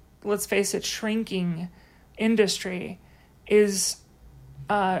 let's face it, shrinking industry is,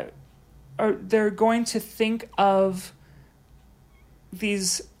 or they're going to think of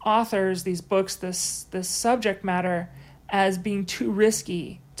these authors, these books, this subject matter as being too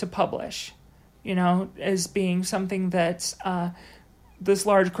risky to publish, as being something that this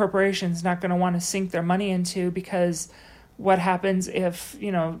large corporation is not going to want to sink their money into, because what happens if,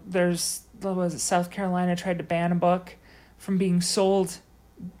 there's, what was it, South Carolina tried to ban a book from being sold,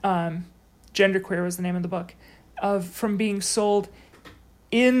 Genderqueer was the name of the book, from being sold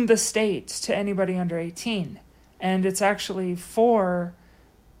in the state to anybody under 18. And it's actually for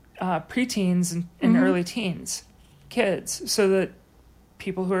preteens and early teens, kids, so that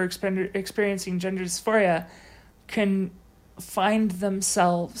people who are experiencing gender dysphoria can find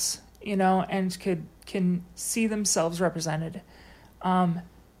themselves, and can see themselves represented.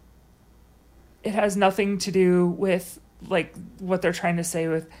 It has nothing to do with like what they're trying to say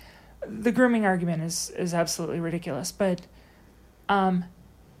with the grooming argument is absolutely ridiculous, but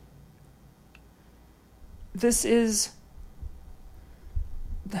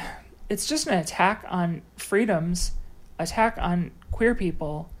it's just an attack on freedoms, attack on queer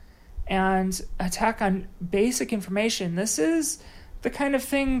people, and attack on basic information. This is the kind of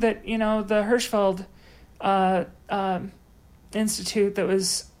thing that, the Hirschfeld Institute that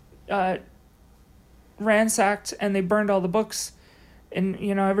was ransacked, and they burned all the books, and,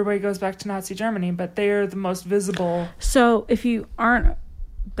 everybody goes back to Nazi Germany, but they are the most visible. So if you aren't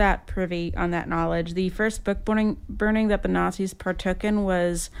that privy on that knowledge, the first book burning that the Nazis partook in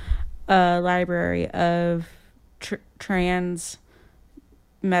was a library of trans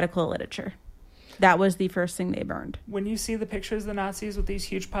medical literature. That was the first thing they burned. When you see the pictures of the Nazis with these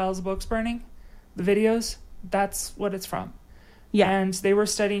huge piles of books burning, the videos, that's what it's from. Yeah. And they were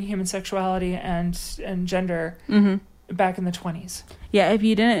studying human sexuality and gender back in the 1920s. Yeah, if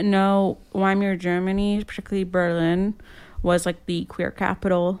you didn't know, Weimar Germany, particularly Berlin, was like the queer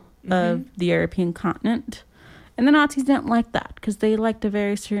capital of the European continent. And the Nazis didn't like that because they liked a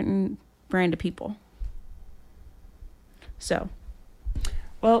very certain brand of people. So.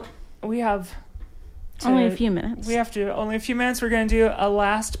 Well, we have only a few minutes. Only a few minutes. We're going to do a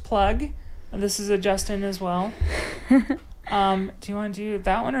last plug. And this is a Justin as well. Do you want to do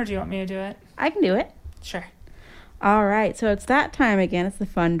that one, or do you want me to do it? I can do it. Sure. All right, so it's that time again. It's the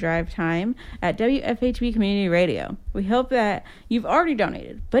fund drive time at WFHB Community Radio. We hope that you've already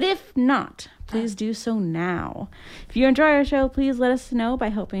donated, but if not, please do so now. If you enjoy our show, please let us know by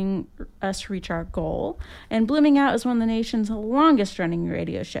helping us reach our goal. And Blooming Out is one of the nation's longest running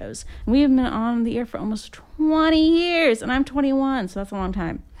radio shows. And we have been on the air for almost 20 years, and I'm 21, so that's a long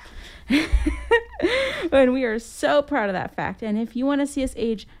time. And we are so proud of that fact. And if you want to see us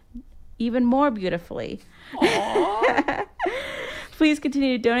age even more beautifully, please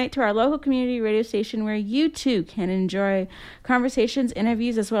continue to donate to our local community radio station, where you too can enjoy conversations,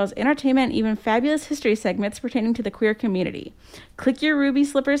 interviews, as well as entertainment and even fabulous history segments pertaining to the queer community. Click your ruby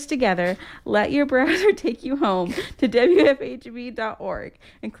slippers together, let your browser take you home to WFHB.org,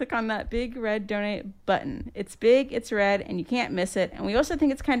 and click on that big red donate button. It's big, it's red, and you can't miss it. And we also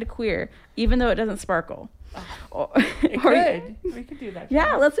think it's kind of queer, even though it doesn't sparkle. It could. We could do that.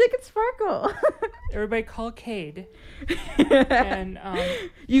 Yeah, let's make it sparkle. Everybody call Cade. And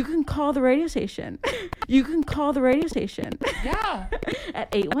you can call the radio station. Yeah. At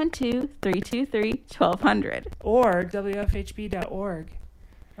 812-323-1200. Or WFHB.org.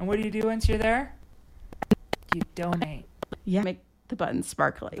 And what do you do once you're there? You donate. Yeah. Make the button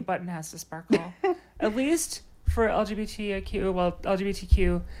sparkly. The button has to sparkle. At least for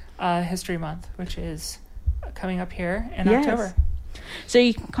LGBTQ History Month, which is coming up here in October. So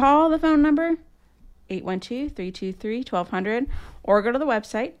you can call the phone number 812-323-1200, or go to the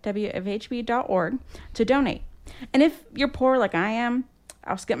website, wfhb.org, to donate. And if you're poor like I am,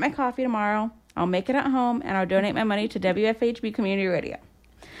 I'll skip my coffee tomorrow, I'll make it at home, and I'll donate my money to WFHB Community Radio.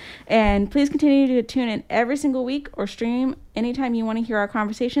 And please continue to tune in every single week or stream anytime you want to hear our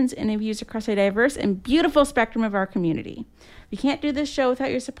conversations and interviews across a diverse and beautiful spectrum of our community. We can't do this show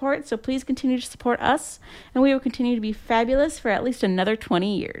without your support, so please continue to support us, and we will continue to be fabulous for at least another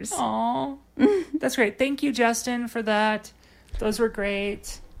 20 years. Aw, that's great. Thank you, Justin, for that. Those were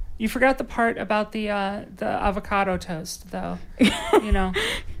great. You forgot the part about the avocado toast, though. You know.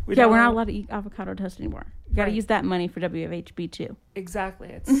 We're not allowed to eat avocado toast anymore. You got to use that money for WFHB too. Exactly.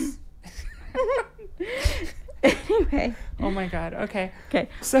 It's anyway. Oh my God. Okay.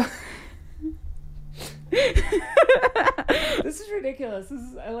 So this is ridiculous.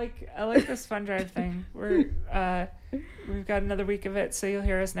 I like this fun drive thing. We've got another week of it, so you'll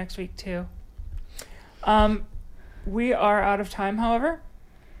hear us next week too. We are out of time, however.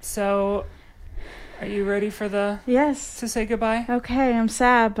 So are you ready for to say goodbye? Okay, I'm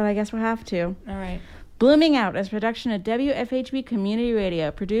sad, but I guess we'll have to. All right. Blooming Out is a production of WFHB Community Radio,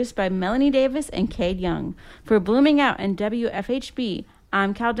 produced by Melanie Davis and Cade Young. For Blooming Out and WFHB,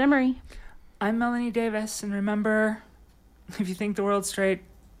 I'm Cal Demaree. I'm Melanie Davis, and remember, if you think the world's straight,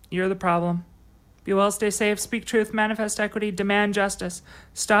 you're the problem. Be well, stay safe, speak truth, manifest equity, demand justice,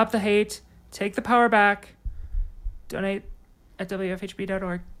 stop the hate, take the power back, donate at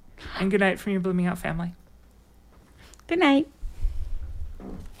WFHB.org. And good night from your Blooming Out family. Good night.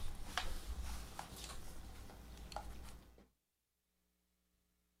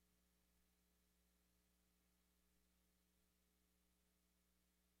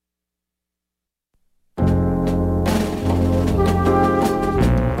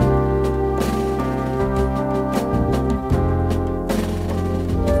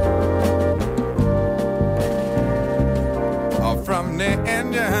 From the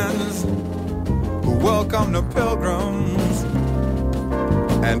Indians who welcome the pilgrims,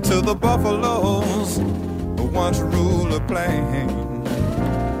 and to the buffaloes who once ruled the plain,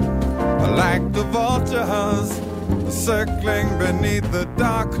 like the vultures circling beneath the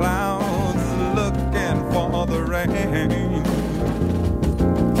dark clouds, looking for the rain,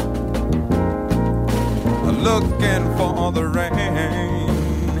 looking for the rain.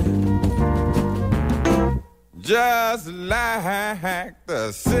 Just like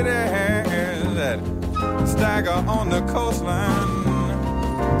the cities that stagger on the coastline,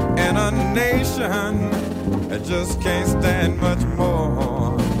 and a nation that just can't stand much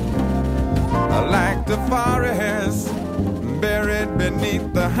more. Like the forest buried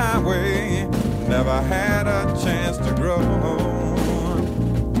beneath the highway, never had a chance to grow.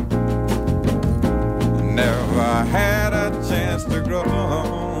 Never had a chance to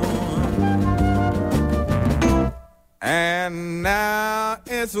grow. And now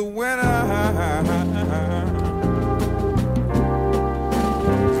it's winter.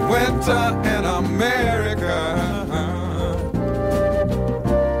 It's winter in America.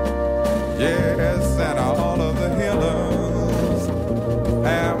 Yes, and all of the healers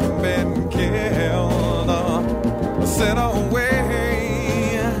have been killed, sent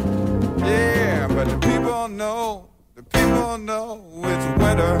away. Yeah, but the people know it's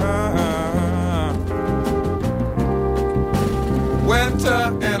winter.